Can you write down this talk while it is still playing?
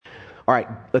All right,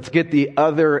 let's get the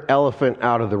other elephant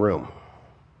out of the room.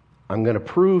 I'm going to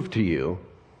prove to you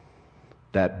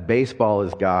that baseball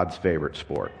is God's favorite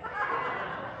sport.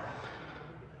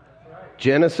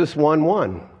 Genesis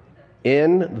 1:1.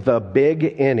 In the big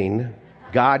inning,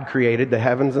 God created the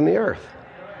heavens and the earth.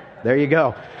 There you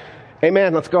go.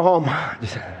 Amen. Let's go home.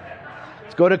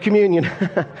 Let's go to communion.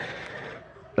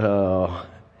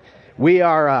 We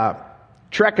are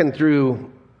trekking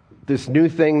through this new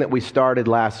thing that we started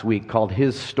last week called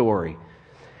His Story.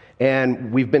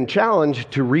 And we've been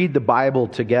challenged to read the Bible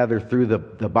together through the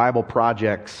Bible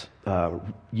Project's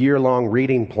year-long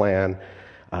reading plan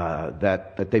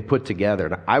that they put together.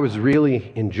 And I was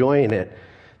really enjoying it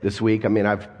this week. I mean,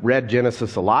 I've read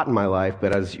Genesis a lot in my life,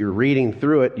 but as you're reading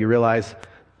through it, you realize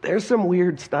there's some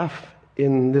weird stuff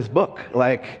in this book.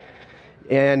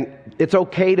 And it's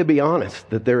okay to be honest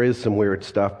that there is some weird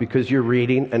stuff because you're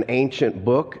reading an ancient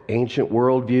book, ancient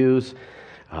worldviews,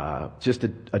 just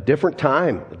a different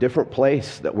time, a different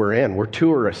place that we're in. We're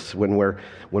tourists when we're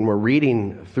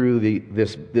reading through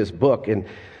this book.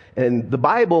 And the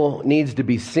Bible needs to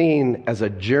be seen as a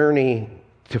journey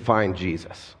to find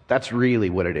Jesus. That's really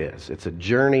what it is. It's a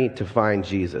journey to find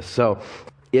Jesus. So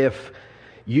if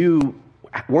you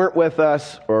weren't with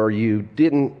us or you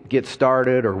didn't get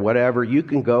started or whatever, you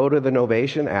can go to the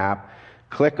Novation app,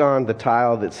 click on the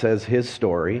tile that says His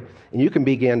Story, and you can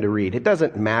begin to read. It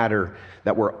doesn't matter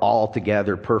that we're all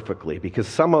together perfectly because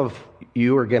some of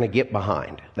you are going to get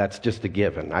behind. That's just a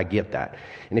given. I get that.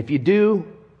 And if you do,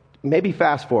 maybe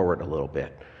fast forward a little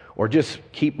bit or just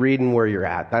keep reading where you're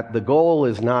at. The goal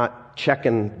is not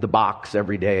checking the box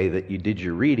every day that you did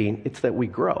your reading. It's that we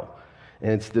grow.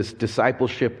 And it's this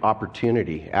discipleship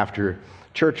opportunity. After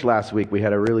church last week, we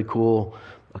had a really cool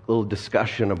little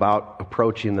discussion about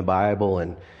approaching the Bible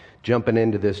and jumping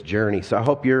into this journey. So I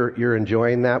hope you're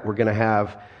enjoying that. We're going to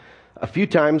have a few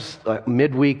times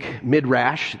midweek,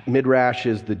 midrash. Midrash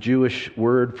is the Jewish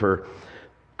word for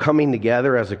coming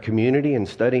together as a community and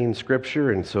studying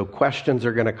Scripture. And so questions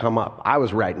are going to come up. I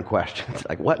was writing questions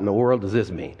like, what in the world does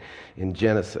this mean in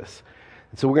Genesis?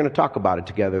 And so we're going to talk about it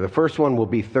together. The first one will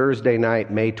be Thursday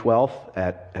night, May 12th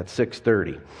at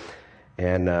 6:30.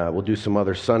 And we'll do some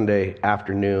other Sunday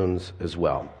afternoons as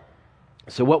well.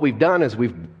 So what we've done is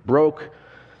we've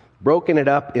broken it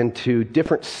up into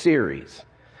different series.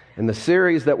 And the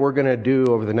series that we're going to do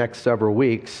over the next several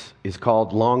weeks is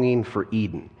called Longing for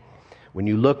Eden. When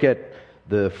you look at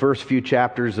the first few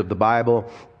chapters of the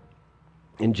Bible,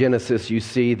 in Genesis, you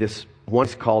see this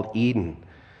once called Eden.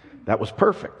 That was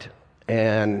perfect.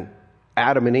 And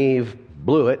Adam and Eve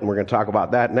blew it, and we're going to talk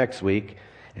about that next week.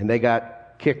 And they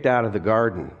got kicked out of the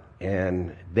garden.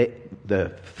 And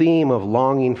the theme of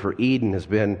longing for Eden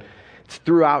it's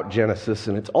throughout Genesis,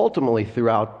 and it's ultimately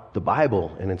throughout the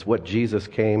Bible. And it's what Jesus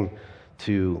came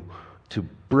to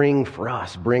bring for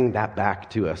us, bring that back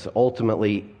to us.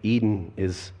 Ultimately, Eden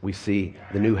is, we see,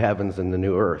 the new heavens and the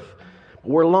new earth.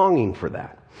 We're longing for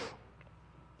that.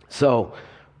 So,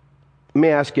 let me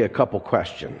ask you a couple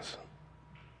questions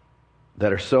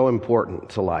that are so important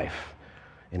to life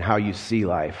and how you see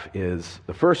life.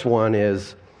 The first one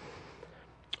is,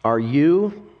 are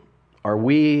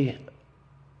we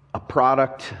a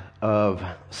product of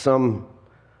some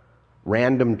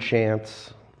random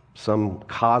chance, some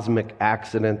cosmic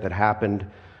accident that happened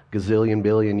gazillion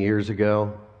billion years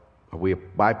ago? Are we a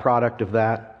byproduct of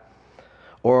that?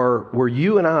 Or were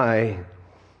you and I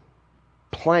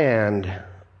planned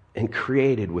and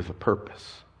created with a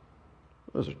purpose?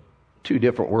 Those are two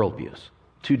different worldviews,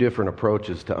 two different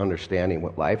approaches to understanding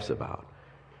what life's about.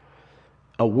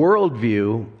 A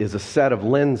worldview is a set of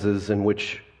lenses in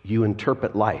which you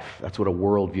interpret life. That's what a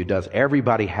worldview does.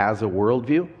 Everybody has a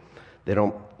worldview.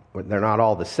 They're not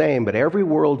all the same, but every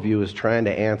worldview is trying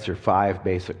to answer 5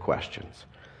 basic questions.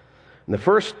 And the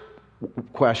first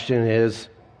question is,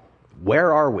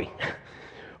 where are we?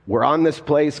 We're on this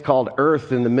place called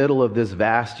Earth in the middle of this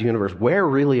vast universe. Where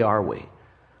really are we?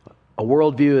 A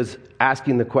worldview is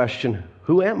asking the question,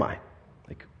 who am I?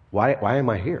 Why am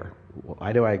I here?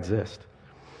 Why do I exist?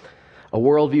 A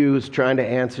worldview is trying to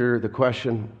answer the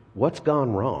question, what's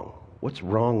gone wrong? What's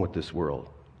wrong with this world?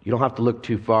 You don't have to look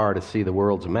too far to see the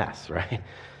world's a mess, right?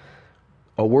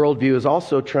 A worldview is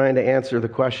also trying to answer the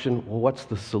question, well, what's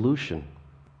the solution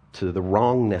to the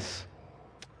wrongness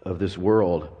of this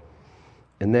world?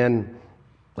 And then,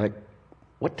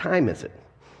 what time is it?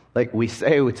 We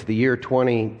say it's the year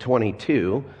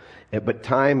 2022, but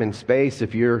time and space,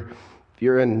 if you're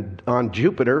on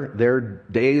Jupiter, their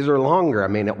days are longer. I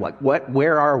mean,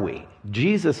 where are we?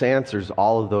 Jesus answers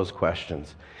all of those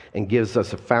questions and gives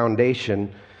us a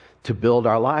foundation to build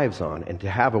our lives on and to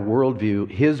have a worldview,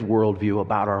 his worldview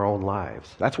about our own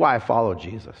lives. That's why I follow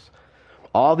Jesus.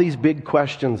 All these big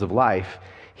questions of life,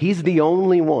 he's the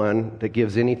only one that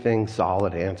gives anything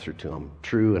solid answer to them,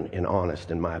 true and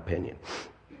honest, in my opinion.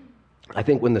 I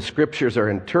think when the scriptures are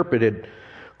interpreted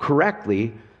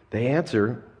correctly, they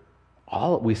answer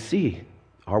all that we see,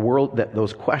 our world, that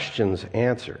those questions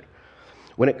answered.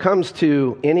 When it comes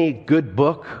to any good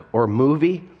book or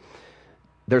movie,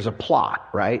 there's a plot,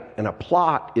 right? And a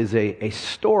plot is a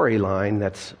storyline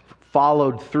that's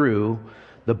followed through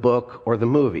the book or the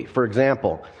movie. For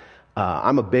example,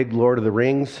 I'm a big Lord of the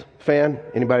Rings fan.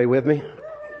 Anybody with me?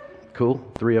 Cool,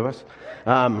 3 of us.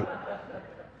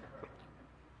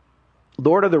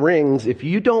 Lord of the Rings, if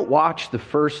you don't watch the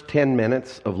first 10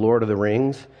 minutes of Lord of the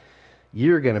Rings,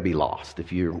 you're going to be lost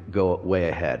if you go way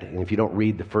ahead. And if you don't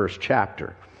read the first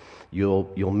chapter,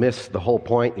 you'll miss the whole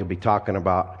point. You'll be talking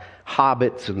about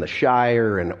hobbits and the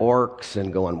Shire and orcs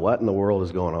and going, what in the world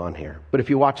is going on here? But if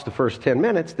you watch the first 10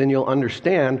 minutes, then you'll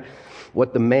understand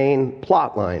what the main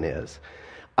plot line is.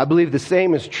 I believe the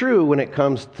same is true when it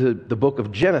comes to the book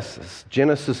of Genesis.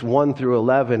 Genesis 1 through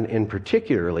 11 in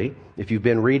particularly, if you've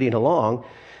been reading along,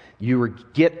 you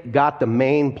got the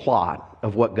main plot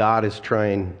of what God is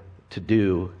trying to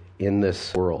do in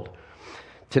this world.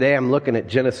 Today I'm looking at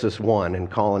Genesis 1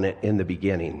 and calling it In the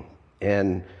Beginning.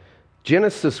 And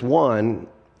Genesis 1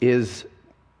 is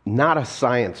not a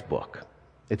science book.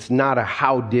 It's not a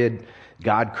how did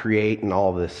God create and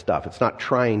all this stuff. It's not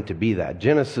trying to be that.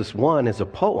 Genesis 1 is a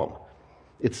poem.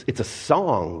 It's a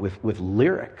song with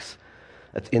lyrics.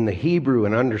 That's in the Hebrew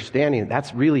and understanding.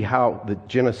 That's really how the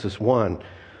Genesis 1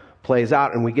 plays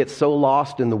out. And we get so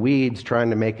lost in the weeds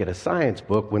trying to make it a science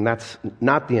book when that's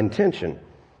not the intention.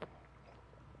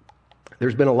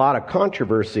 There's been a lot of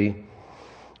controversy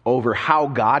over how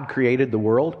God created the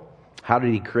world. How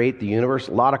did he create the universe?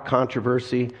 A lot of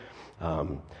controversy.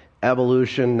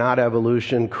 Evolution, not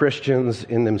evolution. Christians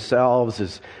in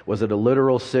themselves, was it a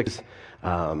literal six?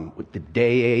 With the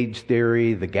day-age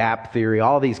theory, the gap theory,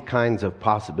 all these kinds of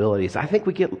possibilities. I think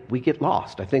we get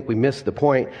lost. I think we miss the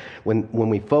point when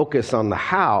we focus on the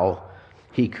how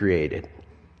he created.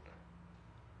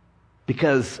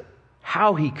 Because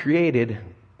how he created,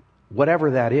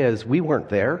 whatever that is, we weren't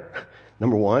there,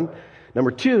 number one.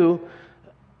 Number two,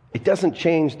 it doesn't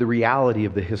change the reality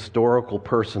of the historical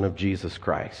person of Jesus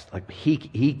Christ. Like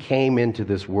he came into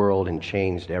this world and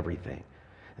changed everything.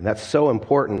 And that's so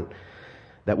important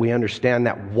that we understand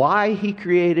that why he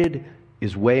created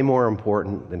is way more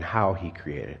important than how he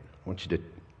created. I want you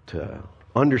to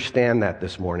understand that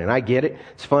this morning. I get it.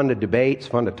 It's fun to debate. It's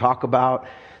fun to talk about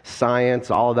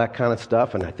science, all of that kind of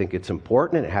stuff. And I think it's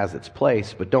important and it has its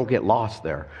place. But don't get lost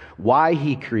there. Why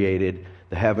he created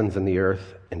the heavens and the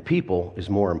earth and people is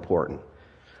more important.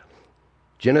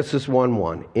 Genesis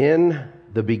 1:1. In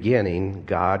the beginning,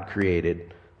 God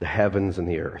created the heavens and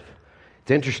the earth.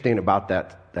 It's interesting about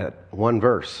that one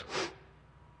verse.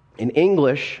 In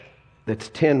English, that's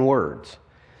 10 words.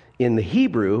 In the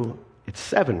Hebrew, it's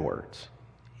 7 words.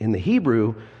 In the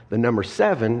Hebrew, the number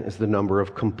 7 is the number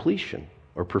of completion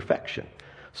or perfection.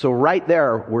 So right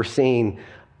there, we're seeing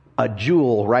a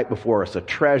jewel right before us, a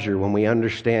treasure when we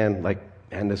understand,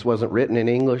 and this wasn't written in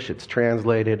English, it's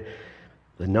translated,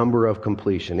 the number of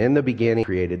completion. In the beginning, he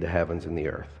created the heavens and the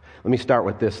earth. Let me start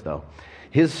with this, though.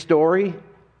 His story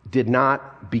did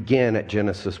not begin at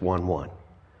Genesis 1:1.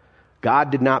 God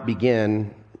did not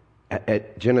begin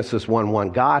at Genesis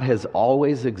 1:1. God has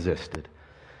always existed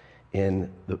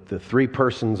in the 3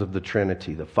 persons of the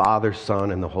Trinity, the Father,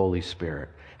 Son, and the Holy Spirit,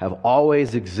 have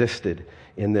always existed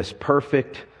in this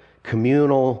perfect,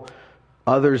 communal,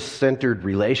 others-centered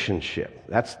relationship.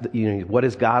 That's what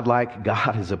is God like?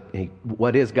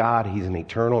 What is God? He's an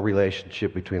eternal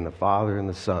relationship between the Father and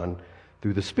the Son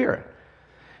through the Spirit.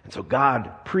 And so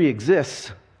God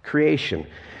pre-exists creation.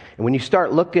 And when you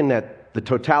start looking at the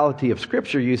totality of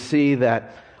Scripture, you see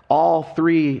that all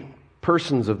 3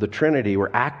 persons of the Trinity were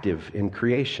active in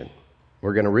creation.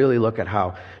 We're going to really look at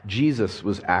how Jesus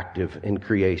was active in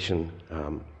creation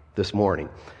this morning.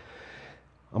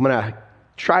 I'm going to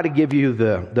try to give you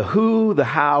the who, the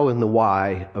how, and the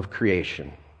why of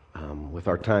creation with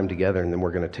our time together, and then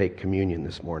we're going to take communion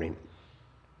this morning.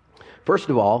 First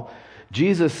of all,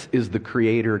 Jesus is the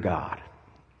Creator God.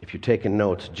 If you're taking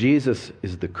notes, Jesus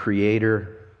is the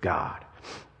Creator God.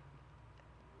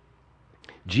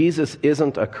 Jesus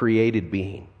isn't a created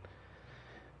being.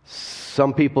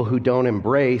 Some people who don't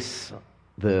embrace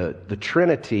the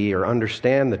Trinity or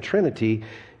understand the Trinity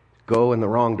go in the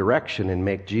wrong direction and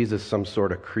make Jesus some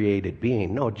sort of created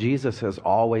being. No, Jesus has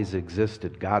always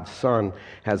existed. God's Son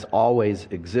has always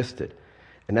existed.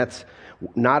 And that's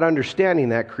not understanding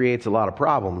that creates a lot of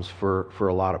problems for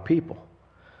a lot of people.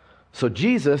 So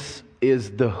Jesus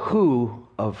is the who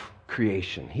of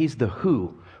creation. He's the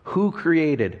who. Who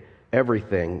created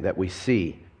everything that we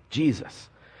see? Jesus.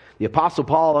 The Apostle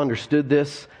Paul understood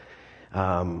this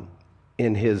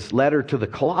in his letter to the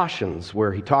Colossians,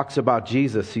 where he talks about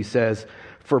Jesus. He says,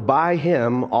 "For by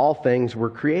him all things were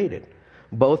created,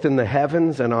 both in the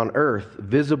heavens and on earth,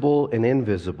 visible and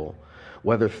invisible,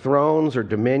 whether thrones or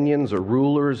dominions or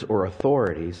rulers or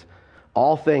authorities,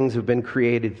 all things have been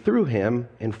created through him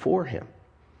and for him."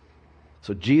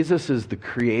 So Jesus is the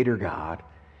creator God.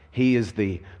 He is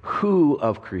the who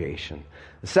of creation.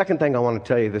 The second thing I want to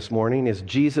tell you this morning is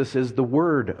Jesus is the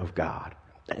Word of God.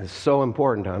 And it's so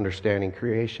important to understanding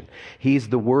creation. He's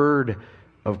the Word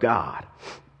of God.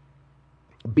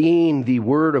 Being the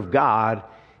Word of God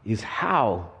is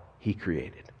how he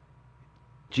created.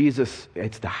 Jesus,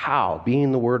 it's the how.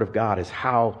 Being the Word of God is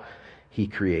how he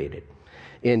created.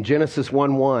 In Genesis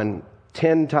 1:1,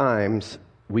 10 times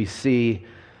we see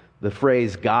the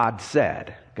phrase God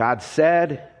said. God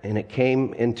said, and it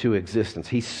came into existence.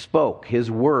 He spoke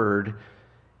his word,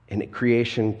 and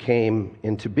creation came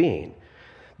into being.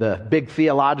 The big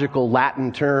theological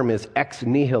Latin term is ex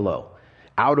nihilo,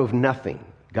 out of nothing.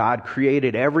 God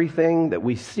created everything that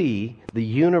we see, the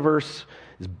universe,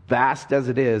 as vast as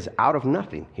it is, out of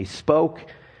nothing. He spoke,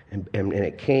 and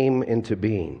it came into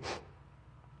being.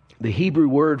 The Hebrew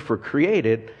word for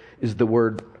created is the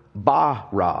word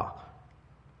bara.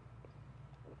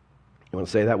 You want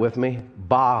to say that with me?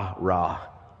 Bara.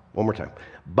 One more time.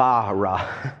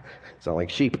 Bara. Sound like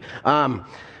sheep.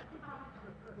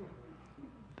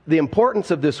 The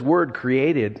importance of this word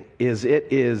created is it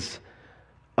is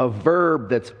a verb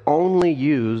that's only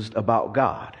used about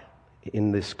God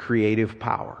in this creative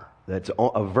power. That's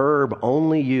a verb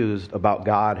only used about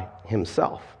God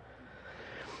himself.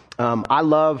 I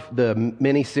love the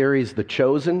miniseries The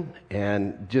Chosen,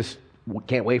 and just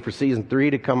can't wait for season 3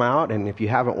 to come out. And if you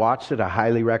haven't watched it, I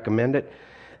highly recommend it.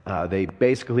 They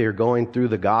basically are going through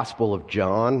the Gospel of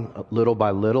John little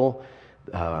by little,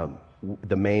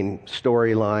 the main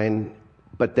storyline.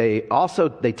 But they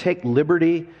take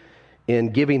liberty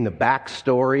in giving the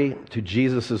backstory to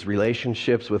Jesus'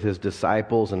 relationships with his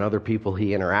disciples and other people he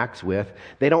interacts with.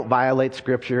 They don't violate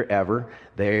Scripture ever.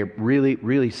 They really,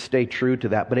 really stay true to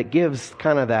that. But it gives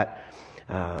kind of that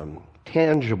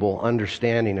tangible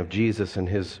understanding of Jesus and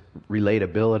his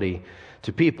relatability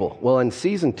to people. Well, in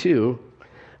season 2,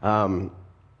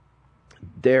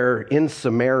 they're in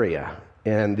Samaria,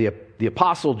 and the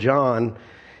Apostle John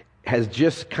has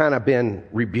just kind of been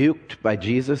rebuked by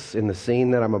Jesus in the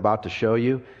scene that I'm about to show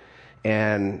you,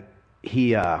 and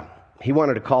he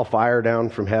wanted to call fire down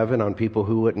from heaven on people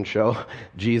who wouldn't show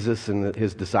Jesus and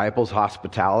his disciples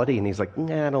hospitality, and he's like,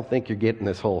 "Nah, I don't think you're getting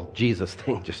this whole Jesus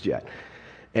thing just yet."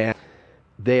 And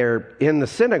they're in the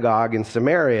synagogue in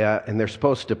Samaria, and they're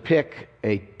supposed to pick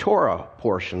a Torah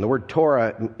portion. The word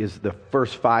Torah is the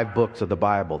first 5 books of the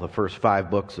Bible, the first 5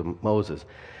 books of Moses.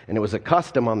 And it was a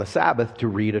custom on the Sabbath to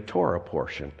read a Torah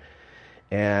portion.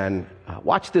 And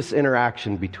watch this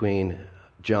interaction between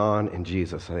John and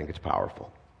Jesus. I think it's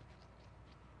powerful.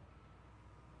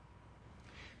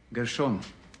 Gershom.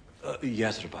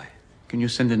 Yes, Rabbi. Can you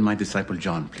send in my disciple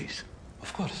John, please?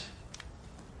 Of course.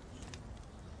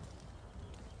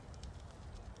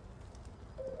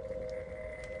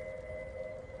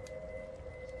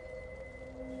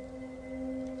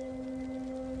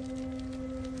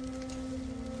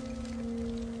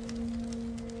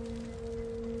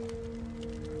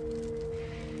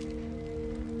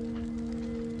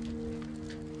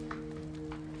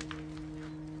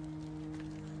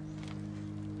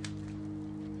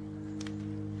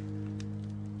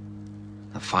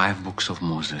 The 5 books of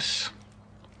Moses,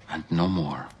 and no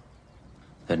more.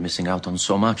 They're missing out on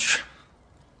so much.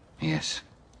 Yes.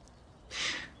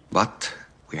 But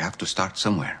we have to start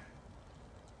somewhere.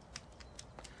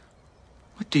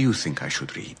 What do you think I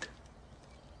should read?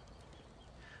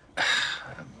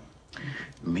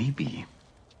 Maybe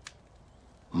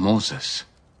Moses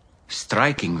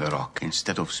striking the rock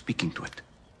instead of speaking to it.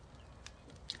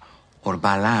 Or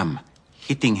Balaam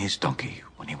hitting his donkey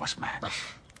when he was mad.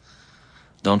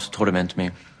 Don't torment me.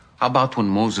 How about when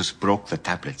Moses broke the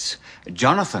tablets?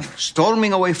 Jonathan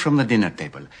storming away from the dinner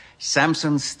table.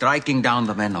 Samson striking down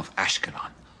the men of Ashkelon.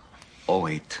 Oh,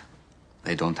 wait.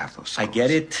 They don't have those scrolls. I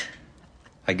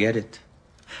get it.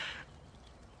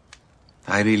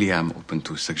 I really am open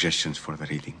to suggestions for the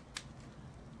reading.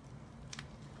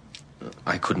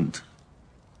 I couldn't.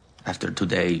 After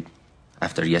today,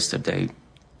 after yesterday,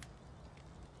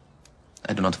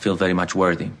 I do not feel very much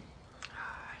worthy.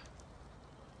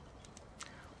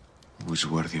 who's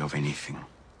worthy of anything.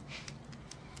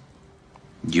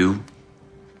 You?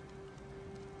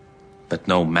 But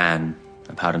no man,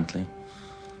 apparently.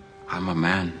 I'm a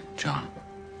man, John.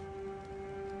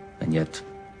 And yet,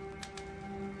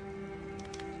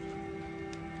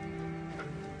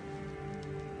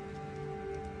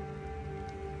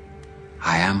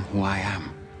 I am who I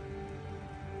am.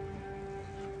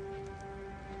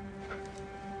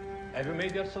 Have you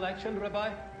made your selection,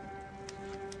 Rabbi?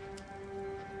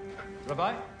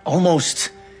 Rabbi?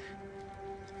 almost...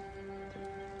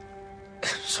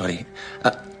 Sorry.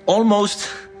 Almost...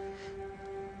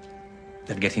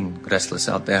 They're getting restless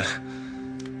out there.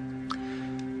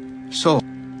 So,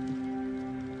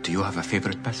 do you have a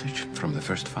favorite passage from the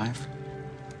first 5?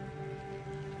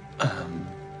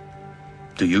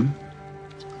 Do you?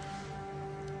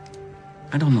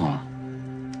 I don't know.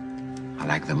 I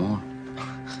like them all.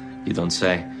 You don't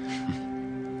say.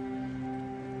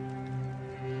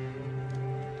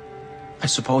 I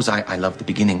suppose I love the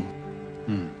beginning.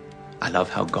 I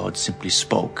love how God simply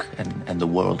spoke and the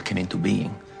world came into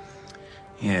being.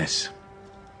 Yes.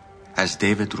 As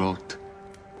David wrote,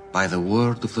 by the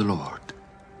word of the Lord,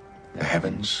 The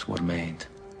heavens were made.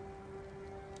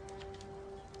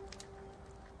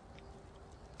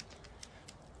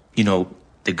 You know,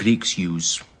 the Greeks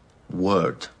use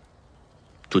word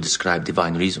to describe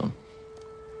divine reason,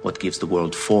 what gives the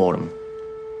world form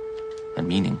and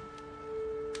meaning.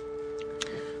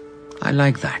 I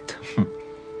like that.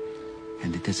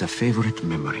 And it is a favorite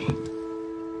memory.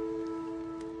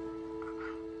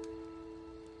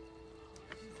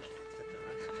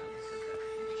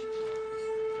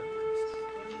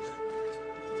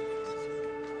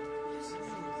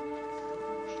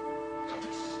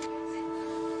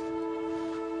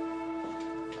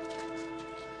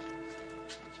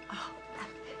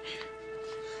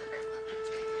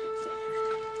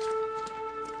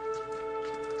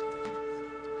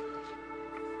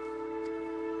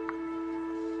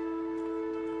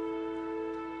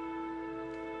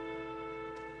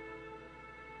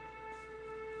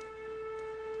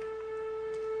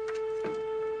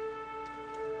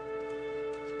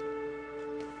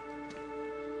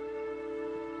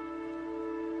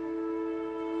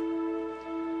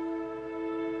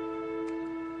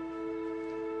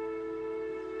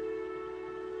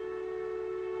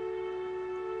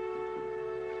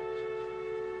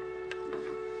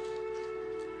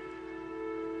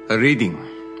 A reading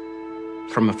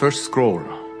from the first scroll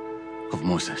of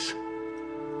Moses.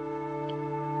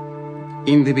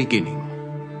 In the beginning,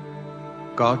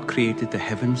 God created the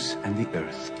heavens and the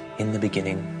earth. In the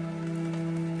beginning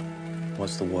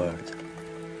was the Word.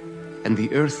 And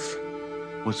the earth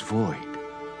was void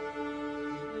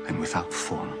and without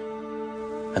form.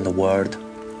 And the Word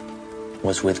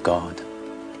was with God.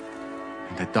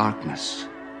 And the darkness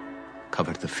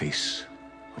covered the face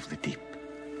of the deep.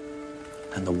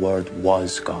 And the Word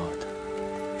was God.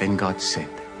 Then God said,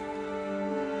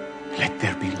 let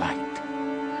there be light.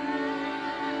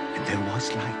 And there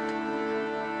was light.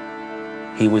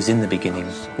 He was in the beginning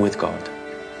with God.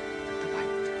 And the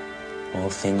light. All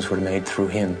things were made through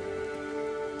him.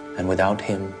 And without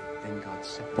him Then God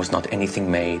said, was not anything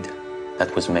made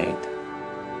that was made.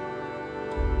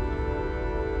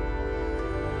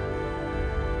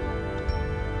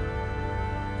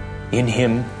 In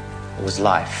him was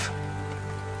life.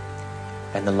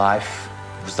 And the life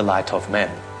was the light of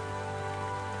men.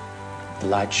 The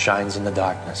light shines in the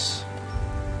darkness,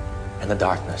 and the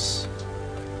darkness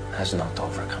has not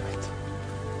overcome it.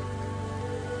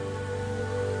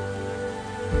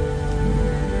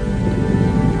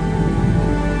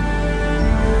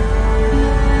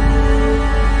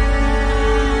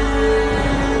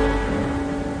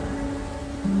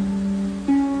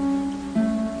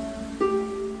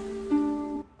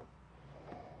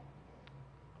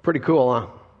 Pretty cool, huh?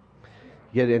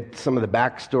 You get into some of the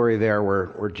backstory there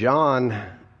where John,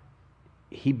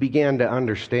 he began to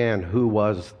understand who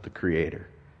was the Creator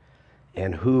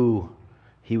and who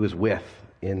he was with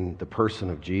in the person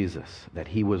of Jesus, that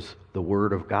he was the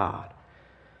Word of God.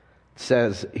 It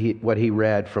says what he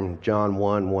read from John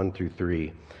 1 through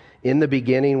 3. In the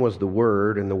beginning was the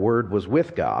Word, and the Word was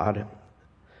with God,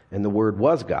 and the Word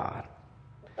was God.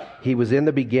 He was in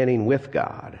the beginning with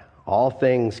God. All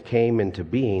things came into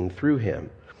being through him,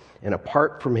 and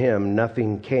apart from him,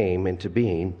 nothing came into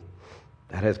being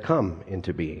that has come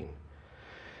into being.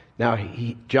 Now,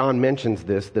 John mentions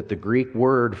this, that the Greek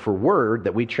word for word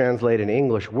that we translate in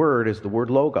English word is the word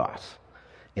logos,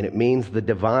 and it means the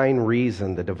divine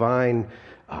reason, the divine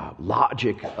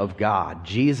logic of God.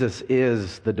 Jesus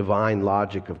is the divine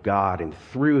logic of God, and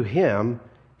through him,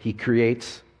 he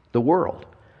creates the world.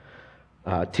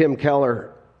 Tim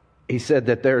Keller, he said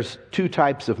that there's two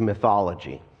types of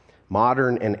mythology,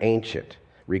 modern and ancient,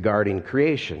 regarding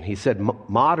creation. He said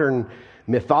modern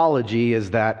mythology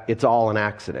is that it's all an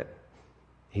accident.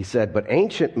 He said, but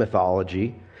ancient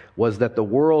mythology was that the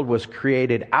world was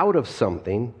created out of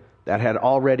something that had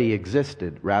already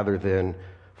existed rather than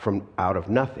from out of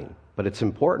nothing. But it's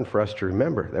important for us to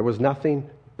remember, there was nothing,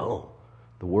 boom.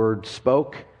 The Word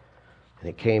spoke, and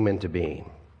it came into being.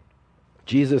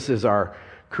 Jesus is our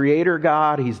Creator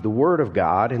God. He's the Word of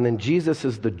God. And then Jesus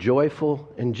is the joyful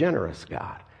and generous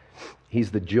God.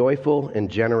 He's the joyful and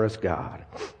generous God.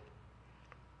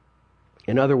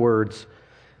 In other words,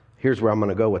 here's where I'm going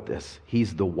to go with this.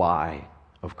 He's the why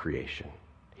of creation.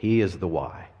 He is the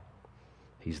why.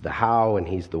 He's the how and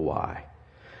He's the why.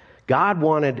 God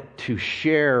wanted to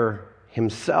share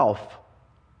Himself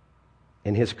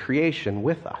and His creation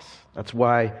with us. That's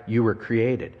why you were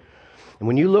created. And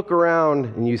when you look around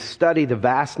and you study the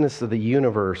vastness of the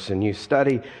universe and you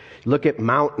look at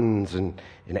mountains and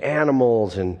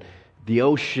animals and the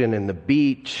ocean and the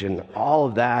beach and all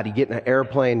of that, you get in an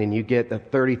airplane and you get a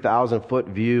 30,000-foot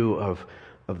view of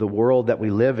the world that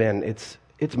we live in. It's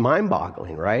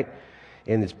mind-boggling, right?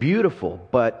 And it's beautiful,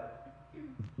 but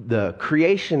the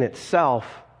creation itself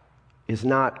is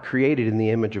not created in the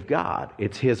image of God.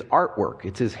 It's His artwork.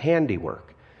 It's His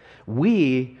handiwork.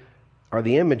 We are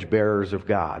the image bearers of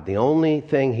God. The only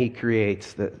thing He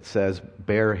creates that says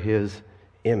bear His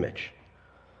image.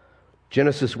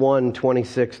 Genesis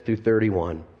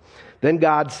 1:26-31. Then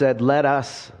God said, let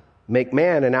us make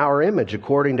man in our image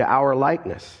according to our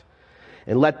likeness,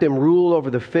 and let them rule over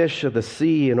the fish of the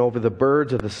sea and over the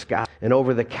birds of the sky and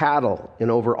over the cattle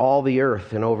and over all the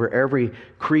earth and over every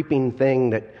creeping thing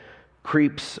that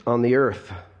creeps on the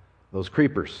earth, those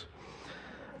creepers.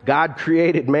 God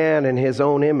created man in His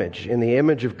own image. In the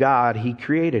image of God, He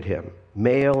created him.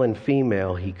 Male and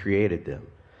female, He created them.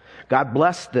 God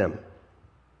blessed them.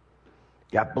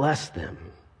 God blessed them.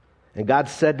 And God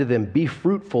said to them, be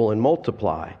fruitful and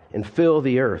multiply and fill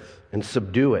the earth and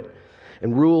subdue it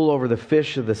and rule over the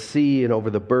fish of the sea and over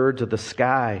the birds of the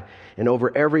sky and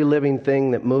over every living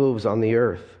thing that moves on the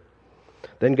earth.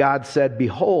 Then God said,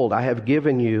 behold, I have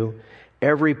given you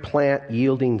every plant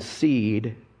yielding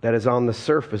seed that is on the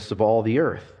surface of all the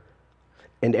earth,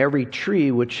 and every tree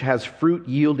which has fruit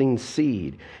yielding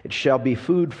seed. It shall be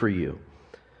food for you.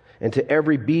 And to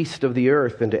every beast of the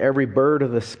earth, and to every bird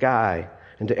of the sky,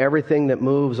 and to everything that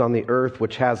moves on the earth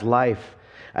which has life,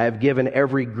 I have given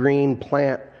every green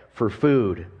plant for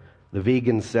food. The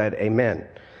vegans said, amen.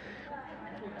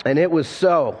 And it was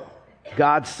so.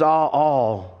 God saw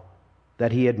all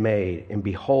that He had made, and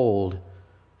behold,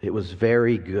 it was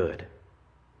very good.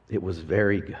 It was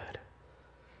very good.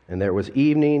 And there was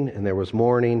evening, and there was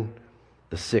morning,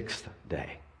 the sixth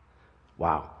day.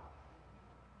 Wow.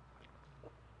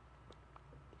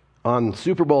 On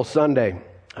Super Bowl Sunday,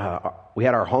 we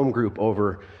had our home group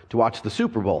over to watch the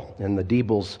Super Bowl, and the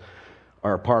Diebels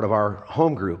are a part of our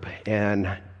home group.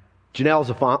 And Janelle's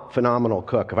a phenomenal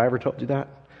cook. Have I ever told you that?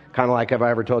 Kind of like have I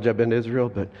ever told you I've been to Israel,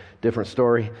 but different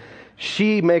story.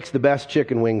 She makes the best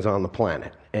chicken wings on the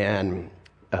planet. And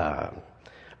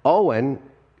Owen,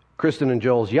 Kristen and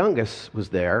Joel's youngest, was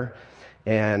there,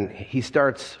 and he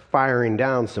starts firing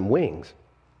down some wings.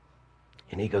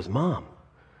 And he goes, Mom,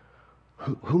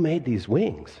 who made these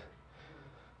wings?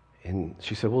 And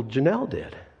she said, well, Janelle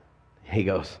did. He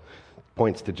goes,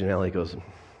 points to Janelle, he goes,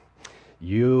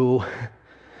 you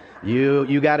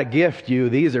got a gift,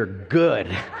 these are good.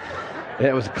 And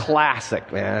it was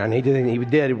classic, man. He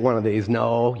did one of these.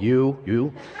 No,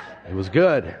 you. It was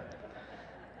good.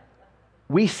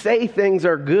 We say things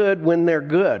are good when they're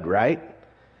good, right?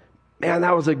 Man,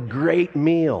 that was a great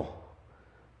meal.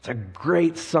 It's a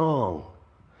great song.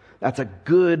 That's a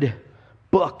good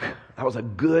book. That was a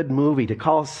good movie. To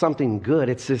call something good,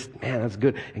 it's just, man, that's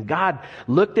good. And God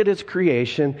looked at His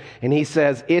creation and He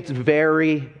says, it's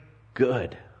very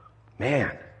good.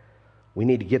 Man, we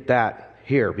need to get that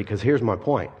here, because here's my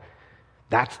point.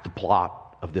 That's the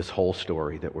plot of this whole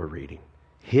story that we're reading.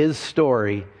 His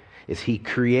story is He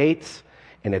creates,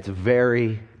 and it's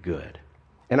very good.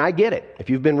 And I get it. If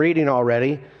you've been reading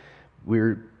already,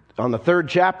 we're on the third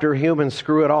chapter. Humans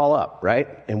screw it all up, right?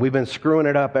 And we've been screwing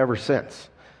it up ever since.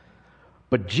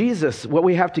 But Jesus, what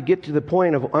we have to get to the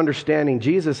point of understanding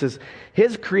Jesus is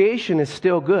His creation is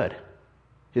still good.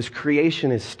 His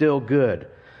creation is still good.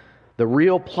 The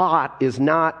real plot is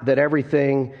not that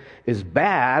everything is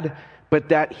bad, but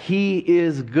that He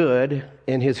is good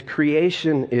and His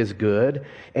creation is good,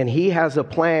 and He has a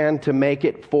plan to make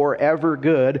it forever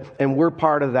good, and we're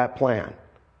part of that plan.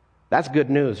 That's good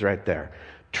news right there.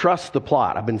 Trust the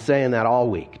plot. I've been saying that all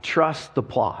week. Trust the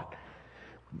plot.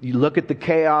 You look at the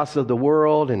chaos of the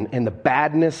world and the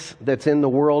badness that's in the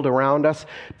world around us.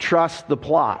 Trust the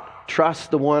plot.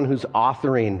 Trust the one who's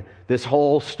authoring this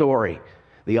whole story.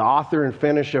 The author and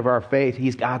finisher of our faith.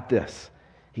 He's got this.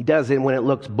 He does it when it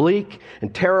looks bleak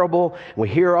and terrible. And we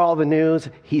hear all the news.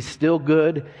 He's still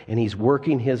good, and he's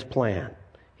working his plan.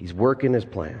 He's working his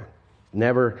plan.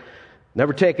 Never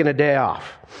taking a day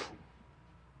off.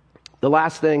 The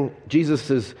last thing, Jesus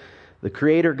is the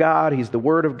creator God. He's the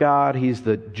Word of God. He's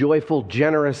the joyful,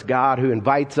 generous God who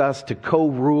invites us to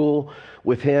co-rule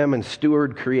with him and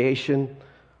steward creation.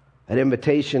 That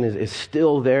invitation is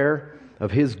still there of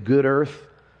his good earth.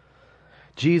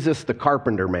 Jesus, the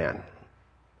carpenter man.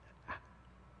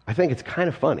 I think it's kind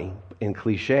of funny and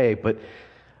cliche, but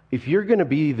if you're going to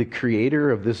be the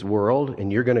creator of this world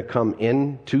and you're going to come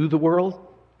into the world,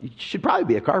 you should probably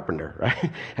be a carpenter,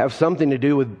 right? Have something to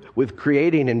do with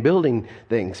creating and building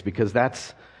things, because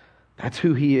that's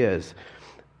who he is.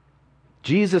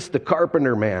 Jesus, the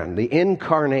carpenter man, the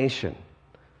incarnation.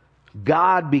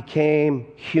 God became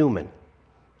human.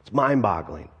 It's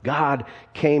mind-boggling. God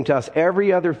came to us.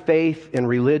 Every other faith and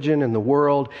religion in the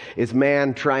world is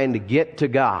man trying to get to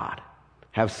God,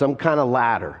 have some kind of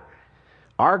ladder.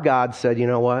 Our God said, you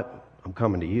know what? I'm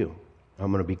coming to you.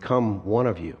 I'm going to become one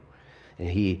of you. And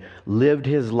he lived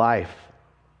his life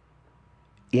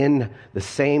in the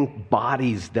same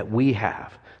bodies that we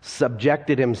have,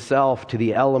 subjected himself to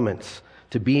the elements,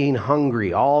 to being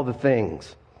hungry, all the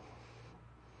things.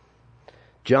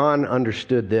 John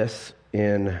understood this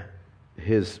in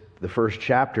the first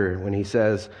chapter when he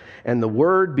says, and the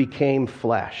Word became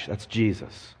flesh, that's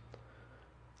Jesus,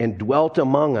 and dwelt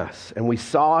among us, and we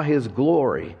saw his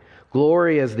glory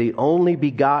as the only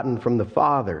begotten from the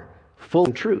Father, full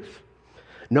of truth.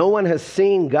 No one has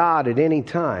seen God at any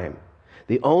time.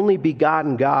 The only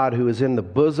begotten God who is in the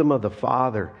bosom of the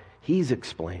Father, he's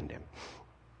explained him.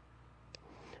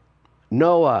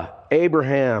 Noah,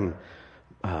 Abraham,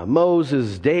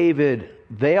 Moses, David,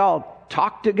 they all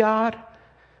talked to God,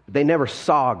 but they never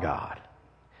saw God.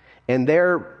 And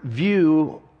their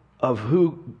view of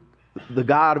who the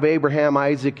God of Abraham,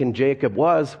 Isaac, and Jacob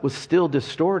was still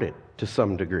distorted to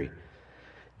some degree.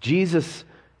 Jesus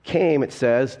came, it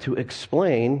says, to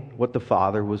explain what the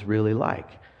Father was really like.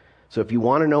 So if you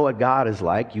want to know what God is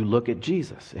like, you look at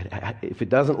Jesus. If it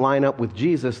doesn't line up with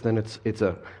Jesus, then it's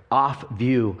a off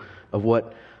view of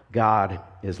what God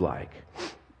is like.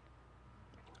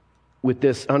 With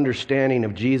this understanding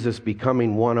of Jesus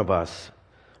becoming one of us,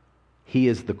 he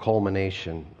is the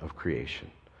culmination of creation.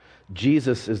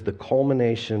 Jesus is the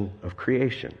culmination of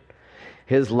creation.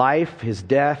 His life, his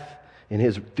death,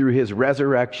 and through his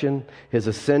resurrection, his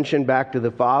ascension back to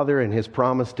the Father, and his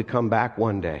promise to come back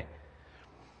one day.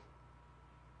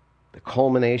 The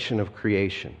culmination of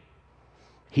creation.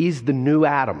 He's the new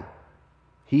Adam.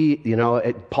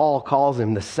 Paul calls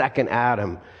him the second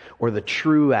Adam, or the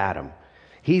true Adam.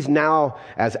 He's now,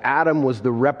 as Adam was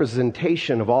the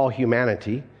representation of all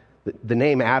humanity. The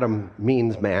name Adam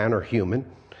means man or human.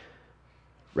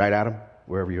 Right, Adam?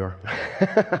 Wherever you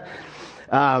are.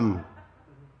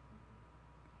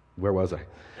 Where was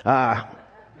I?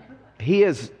 He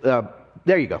is,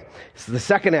 there you go. It's the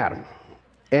second Adam.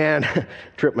 And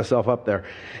tripped myself up there.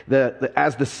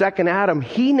 As the second Adam,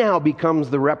 he now becomes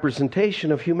the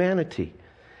representation of humanity.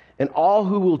 And all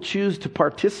who will choose to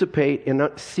participate in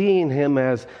seeing him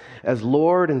as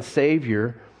Lord and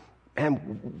Savior,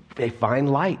 and they find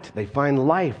light, they find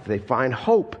life, they find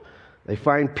hope, they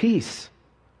find peace.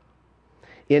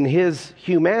 In his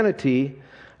humanity,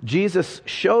 Jesus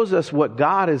shows us what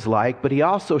God is like, but he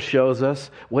also shows us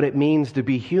what it means to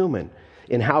be human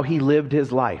in how he lived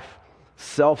his life,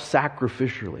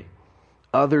 self-sacrificially,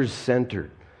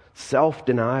 others-centered,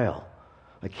 self-denial.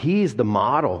 Like he's the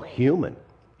model human.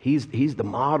 He's the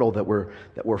model that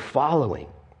we're following.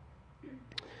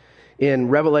 In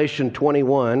Revelation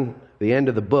 21, the end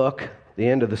of the book, the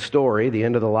end of the story, the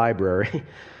end of the library, it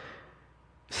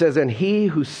says, and he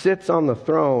who sits on the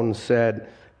throne said,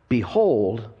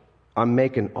 behold, I'm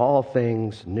making all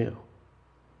things new.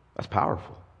 That's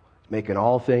powerful. Making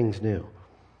all things new.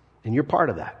 And you're part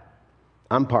of that.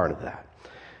 I'm part of that.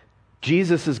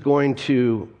 Jesus is going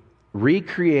to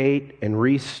recreate and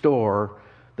restore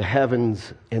the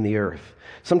heavens and the earth.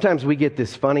 Sometimes we get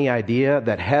this funny idea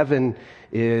that heaven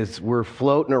is we're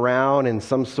floating around in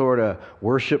some sort of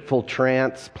worshipful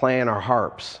trance playing our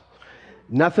harps.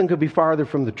 Nothing could be farther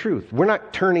from the truth. We're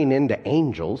not turning into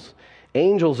angels.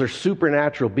 Angels are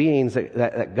supernatural beings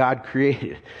that God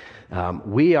created.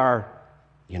 We are,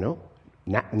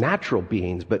 natural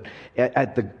beings, but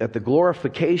at the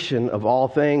glorification of all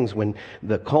things, when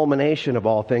the culmination of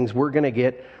all things, we're going to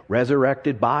get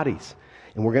resurrected bodies,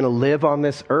 and we're going to live on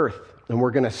this earth, and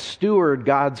we're going to steward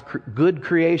God's good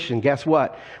creation. Guess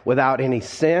what? Without any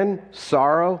sin,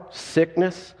 sorrow,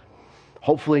 sickness.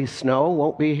 Hopefully snow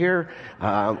won't be here,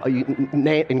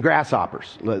 and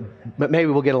grasshoppers. But maybe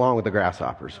we'll get along with the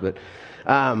grasshoppers. But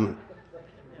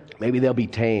maybe they'll be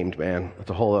tamed, man. That's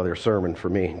a whole other sermon for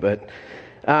me. But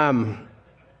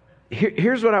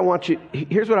here's what I want you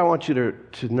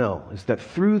to know, is that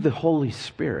through the Holy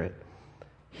Spirit,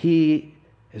 He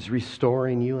is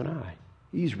restoring you and I.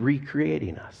 He's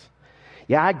recreating us.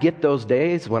 Yeah, I get those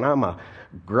days when I'm a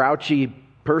grouchy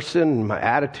person, my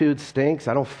attitude stinks.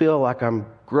 I don't feel like I'm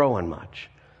growing much.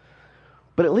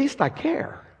 But at least I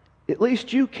care. At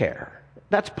least you care.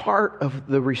 That's part of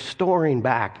the restoring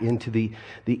back into the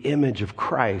image of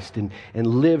Christ and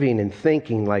living and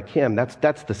thinking like Him.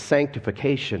 That's the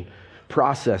sanctification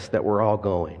process that we're all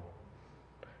going.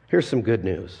 Here's some good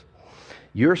news.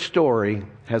 Your story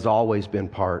has always been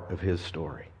part of His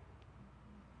story.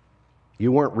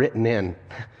 You weren't written in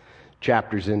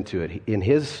chapters into it. In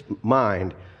His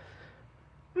mind,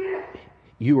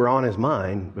 you were on His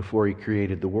mind before He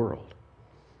created the world.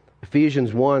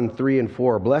 Ephesians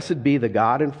 1:3-4, blessed be the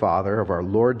God and Father of our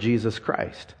Lord Jesus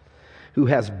Christ, who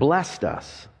has blessed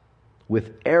us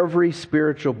with every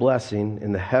spiritual blessing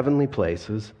in the heavenly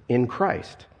places in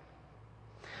Christ,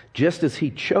 just as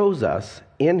He chose us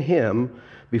in Him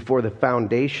before the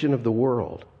foundation of the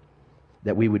world,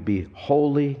 that we would be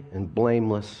holy and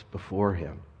blameless before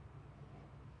Him.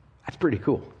 That's pretty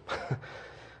cool.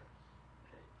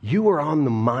 You were on the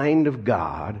mind of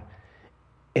God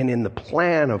and in the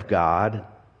plan of God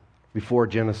before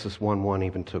Genesis 1:1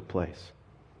 even took place.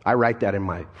 I write that in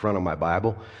my front of my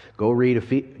Bible. Go read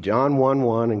John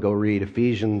 1:1 and go read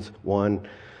Ephesians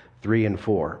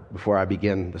 1:3-4 before I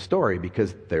begin the story,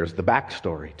 because there's the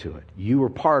backstory to it. You were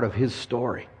part of His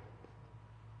story.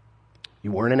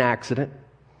 You weren't an accident.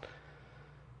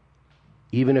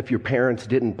 Even if your parents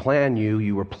didn't plan you,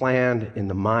 you were planned in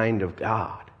the mind of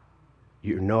God.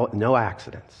 You're no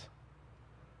accidents.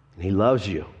 And He loves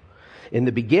you. In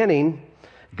the beginning,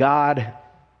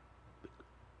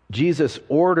 Jesus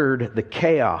ordered the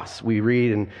chaos. We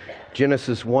read in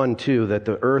Genesis 1:2 that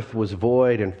the earth was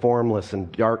void and formless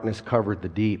and darkness covered the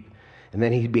deep. And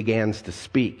then He begins to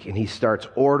speak and He starts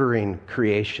ordering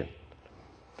creation.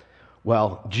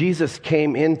 Well, Jesus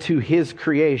came into His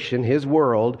creation, His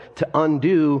world, to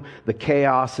undo the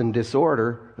chaos and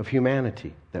disorder of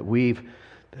humanity that we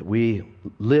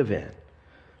live in.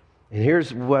 And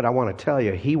here's what I want to tell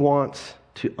you. He wants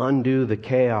to undo the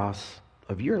chaos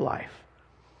of your life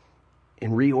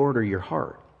and reorder your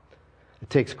heart. It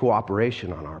takes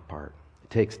cooperation on our part. It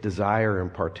takes desire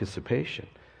and participation.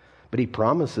 But He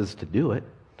promises to do it.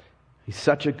 He's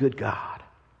such a good God.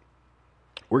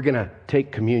 We're going to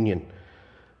take communion.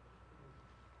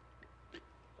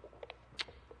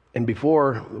 And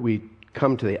before we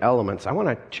come to the elements, I want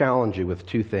to challenge you with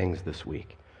two things this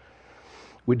week.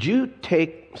 Would you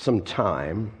take some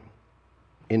time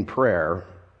in prayer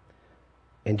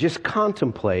and just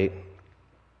contemplate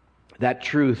that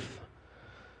truth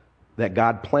that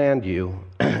God planned you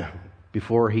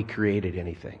before He created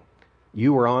anything?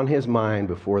 You were on His mind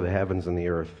before the heavens and the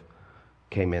earth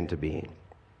came into being.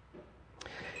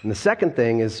 And the second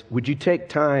thing is, would you take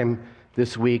time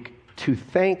this week to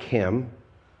thank Him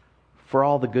for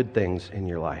all the good things in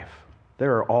your life?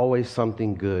 There are always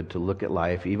something good to look at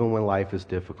life, even when life is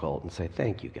difficult, and say,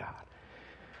 thank you, God.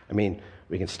 I mean,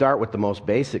 we can start with the most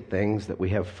basic things, that we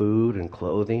have food and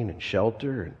clothing and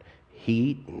shelter and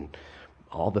heat and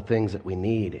all the things that we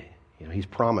need. You know, He's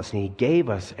promised, and He gave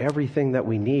us everything that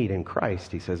we need in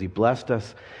Christ. He says He blessed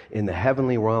us in the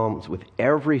heavenly realms with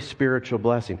every spiritual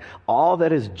blessing. All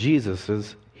that is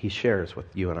Jesus's, He shares with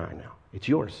you and I now. It's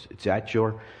yours. It's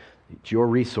your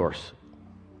resource.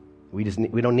 We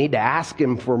don't need to ask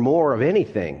Him for more of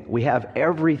anything. We have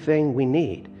everything we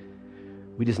need.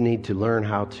 We just need to learn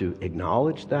how to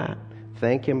acknowledge that,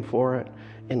 thank Him for it,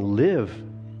 and live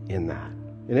in that.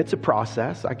 And it's a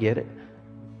process. I get it.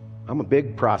 I'm a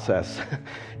big process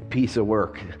piece of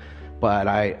work, but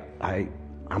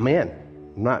I'm in.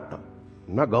 I'm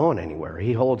not going anywhere.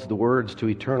 He holds the words to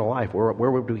eternal life.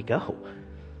 Where would we go?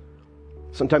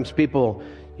 Sometimes people,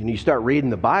 you start reading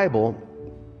the Bible,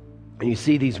 and you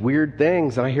see these weird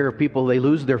things, and I hear of people, they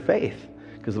lose their faith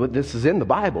because this is in the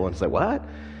Bible. And it's like, what?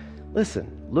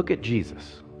 Listen, look at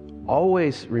Jesus.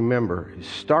 Always remember,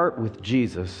 start with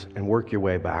Jesus and work your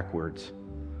way backwards,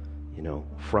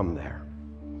 from there.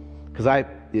 Because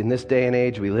in this day and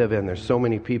age we live in, there's so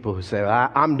many people who say,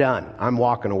 I'm done. I'm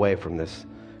walking away from this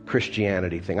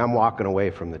Christianity thing. I'm walking away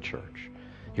from the church.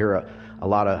 Hear a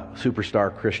lot of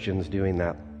superstar Christians doing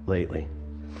that lately.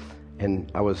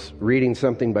 And I was reading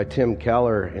something by Tim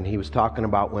Keller, and he was talking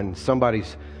about when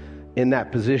somebody's in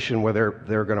that position where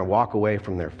they're going to walk away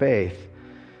from their faith,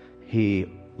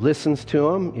 he listens to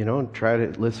them, and try to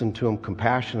listen to them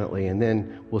compassionately, and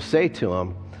then will say to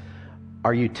them,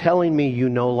 are you telling me you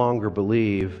no longer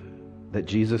believe that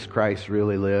Jesus Christ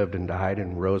really lived and died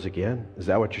and rose again? Is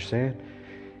that what you're saying?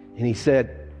 And he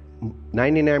said,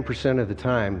 99% of the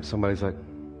time, somebody's like,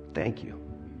 thank you.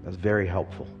 That's very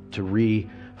helpful to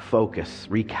refocus,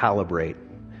 recalibrate.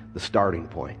 The starting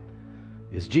point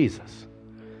is Jesus.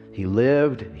 He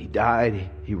lived, he died,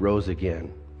 he rose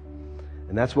again.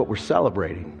 And that's what we're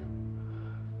celebrating.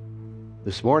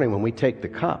 This morning when we take the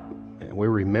cup, and we're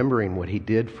remembering what he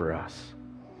did for us.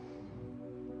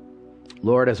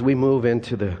 Lord, as we move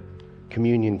into the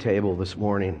communion table this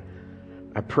morning,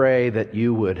 I pray that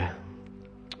you would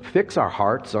fix our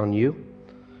hearts on you.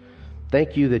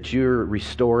 Thank you that you're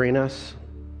restoring us,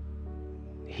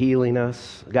 healing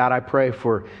us. God, I pray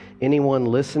for anyone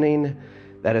listening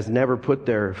that has never put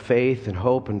their faith and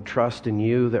hope and trust in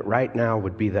you, that right now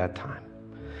would be that time.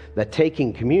 That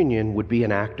taking communion would be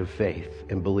an act of faith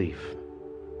and belief.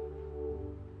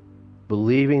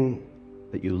 Believing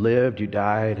that you lived, you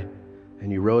died,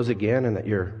 and you rose again, and that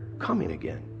you're coming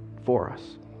again for us.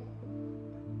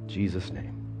 In Jesus'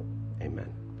 name, amen.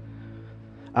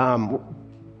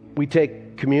 We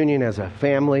take communion as a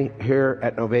family here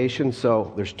at Novation,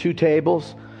 so there's 2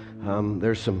 tables.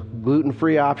 There's some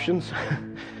gluten-free options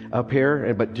up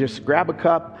here, but just grab a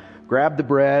cup, grab the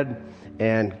bread,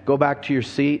 and go back to your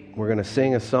seat. We're going to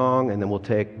sing a song, and then we'll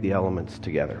take the elements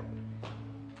together.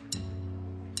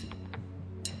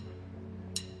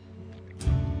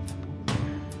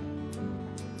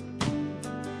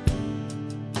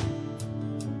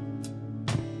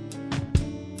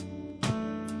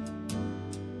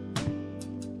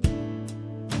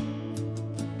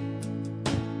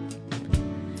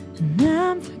 And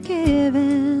I'm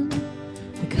forgiven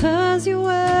because you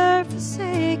were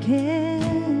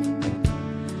forsaken.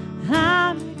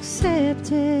 I'm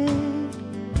accepted,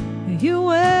 you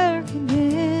were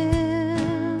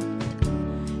condemned.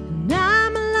 And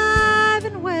I'm alive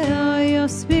and well, your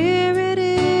spirit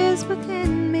is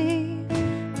within me,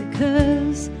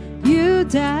 because you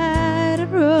died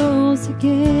and rose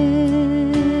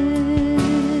again.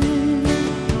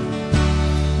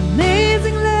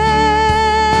 Amazing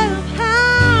love,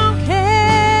 how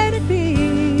can it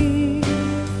be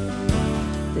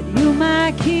that you,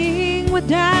 my King, would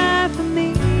die for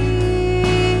me?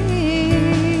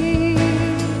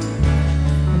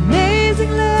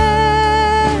 Amazing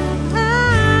love,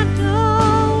 I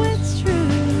know it's true.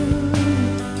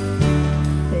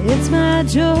 It's my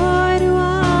joy to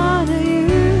honor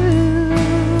you,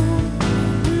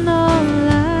 and all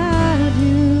I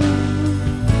do,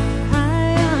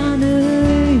 I honor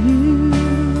you.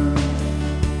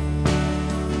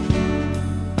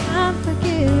 I'm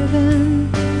forgiven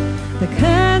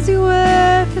because you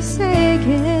were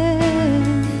forsaken,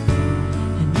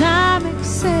 and I'm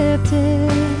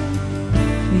accepted,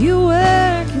 you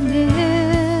were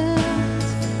condemned.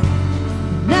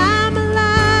 And I'm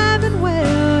alive and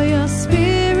well, your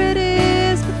spirit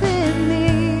is within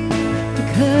me,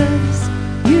 because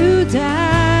you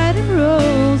died and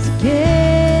rose again.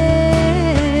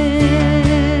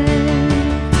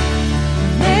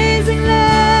 Amazing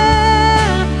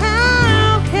love,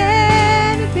 how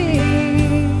can it be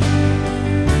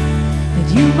that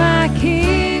you, my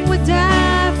King, would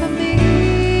die for me?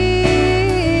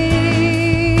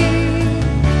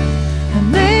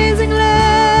 Amazing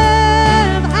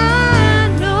love, I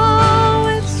know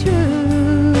it's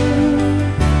true,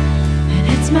 and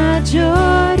it's my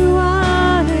joy to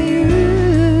honor you,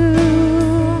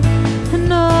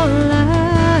 and all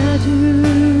I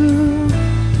do,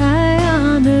 I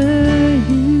honor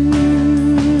you.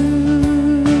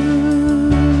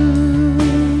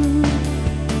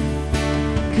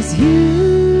 'Cause you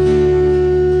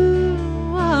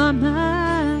are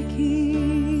my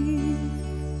King.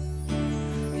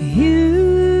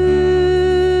 You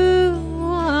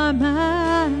are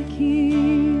my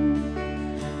King.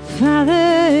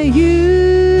 Father,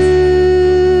 you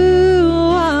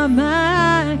are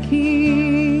my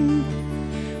King.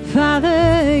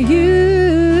 Father, you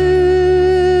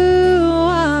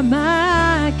are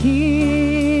my King.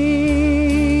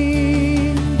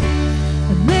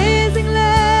 Amazing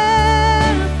love,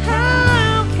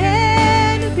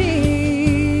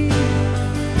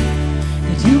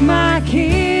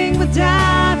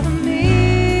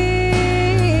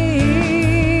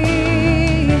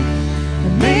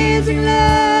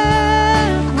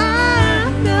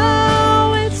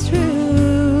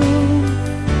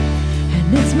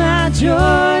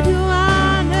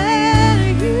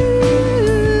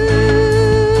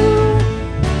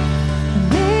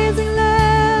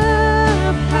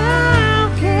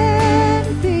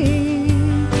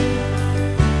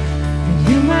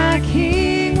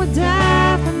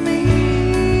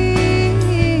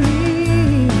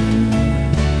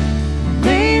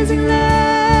 amazing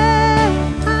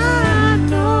love, I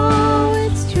know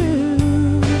it's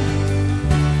true.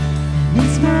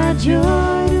 It's my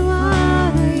joy to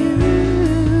honor you,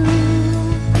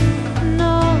 and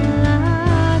all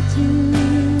I do,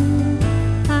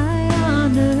 I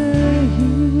honor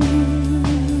you.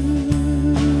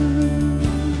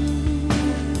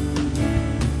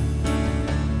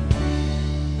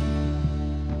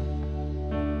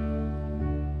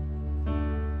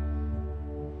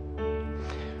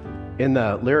 In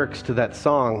the lyrics to that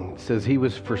song, it says he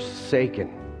was forsaken.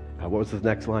 What was the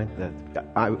next line?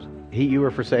 You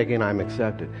were forsaken, I'm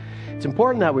accepted. It's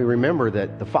important that we remember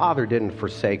that the Father didn't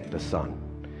forsake the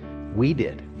Son. We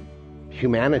did.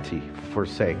 Humanity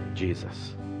forsake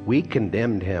Jesus. We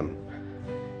condemned him.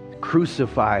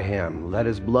 Crucify him. Let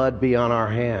his blood be on our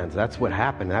hands. That's what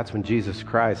happened. That's when Jesus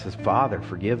Christ says, Father,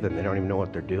 forgive them. They don't even know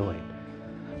what they're doing.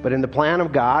 But in the plan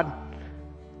of God,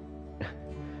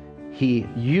 he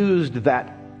used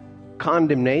that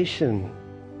condemnation,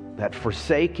 that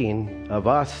forsaking of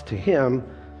us to him,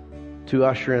 to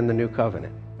usher in the new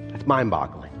covenant. That's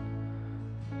mind-boggling.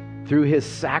 Through his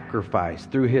sacrifice,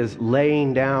 through his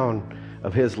laying down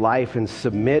of his life and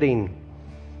submitting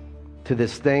to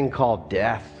this thing called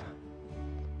death,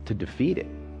 to defeat it.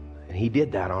 And he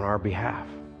did that on our behalf.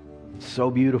 It's so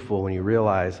beautiful when you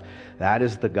realize that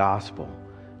is the gospel.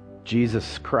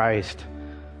 Jesus Christ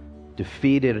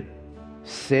defeated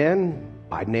sin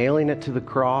by nailing it to the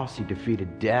cross. He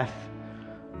defeated death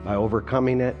by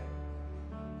overcoming it.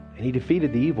 And he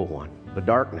defeated the evil one, the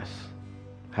darkness.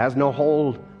 Has no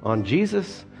hold on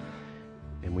Jesus.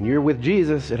 And when you're with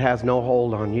Jesus, it has no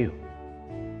hold on you.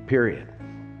 Period.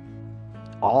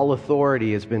 All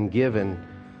authority has been given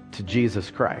to Jesus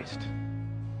Christ.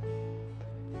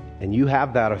 And you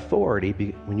have that authority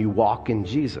when you walk in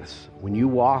Jesus. When you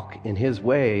walk in his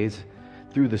ways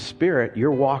through the Spirit, you're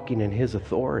walking in his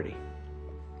authority.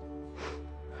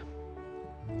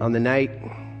 On the night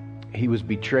he was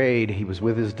betrayed, he was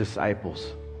with his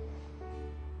disciples.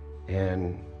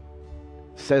 And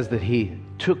it says that he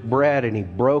took bread and he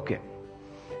broke it.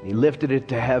 And he lifted it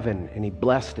to heaven and he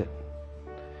blessed it.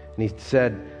 And he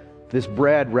said, this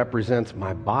bread represents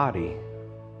my body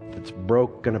that's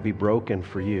going to be broken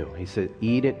for you. He said,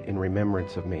 eat it in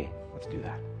remembrance of me. Let's do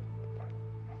that.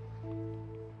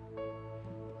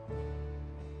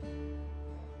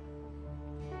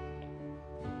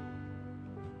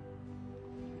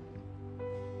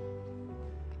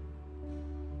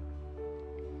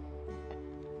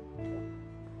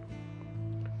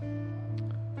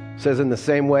 It says in the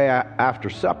same way after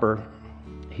supper,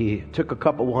 he took a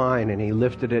cup of wine and he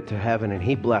lifted it to heaven and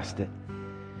he blessed it.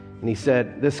 And he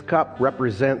said, this cup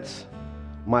represents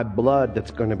my blood that's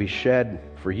going to be shed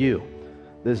for you.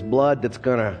 This blood that's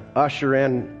going to usher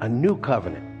in a new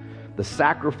covenant. The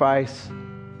sacrifice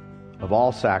of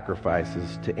all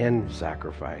sacrifices to end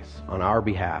sacrifice on our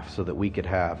behalf so that we could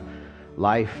have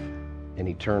life and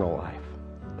eternal life.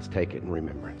 Let's take it in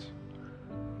remembrance.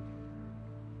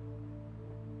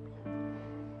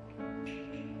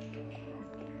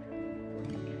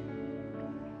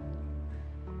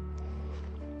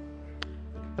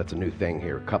 That's a new thing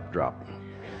here, cup drop.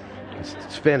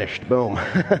 It's finished, boom.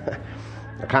 I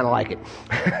kind of like it.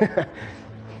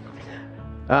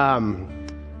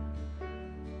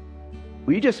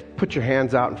 Will you just put your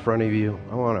hands out in front of you?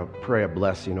 I want to pray a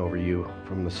blessing over you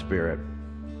from the Spirit.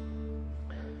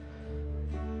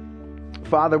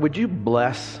 Father, would you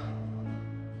bless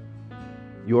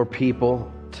your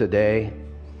people today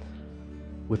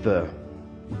with a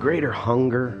greater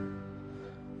hunger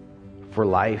for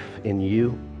life in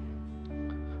you,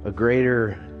 a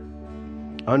greater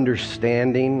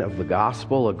understanding of the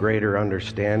gospel, a greater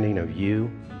understanding of you.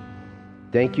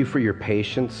 Thank you for your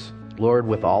patience, Lord,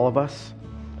 with all of us.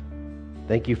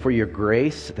 Thank you for your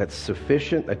grace that's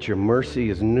sufficient, that your mercy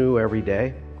is new every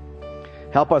day.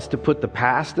 Help us to put the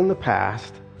past in the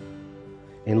past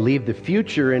and leave the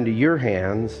future into your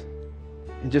hands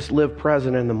and just live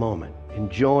present in the moment,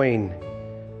 enjoying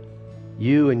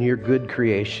you and your good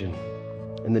creation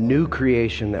and the new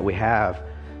creation that we have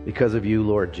because of you,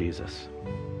 Lord Jesus.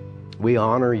 We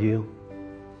honor you.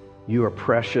 You are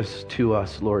precious to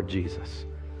us, Lord Jesus.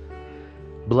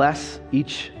 Bless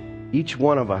each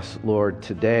one of us, Lord,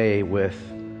 today with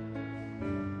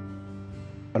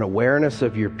an awareness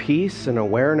of your peace, an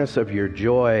awareness of your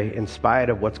joy in spite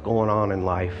of what's going on in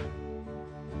life.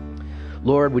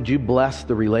 Lord, would you bless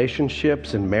the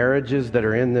relationships and marriages that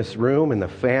are in this room and the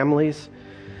families?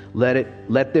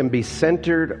 Let them be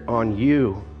centered on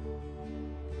you.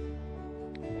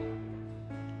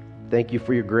 Thank you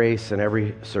for your grace in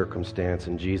every circumstance.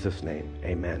 In Jesus' name,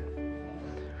 amen.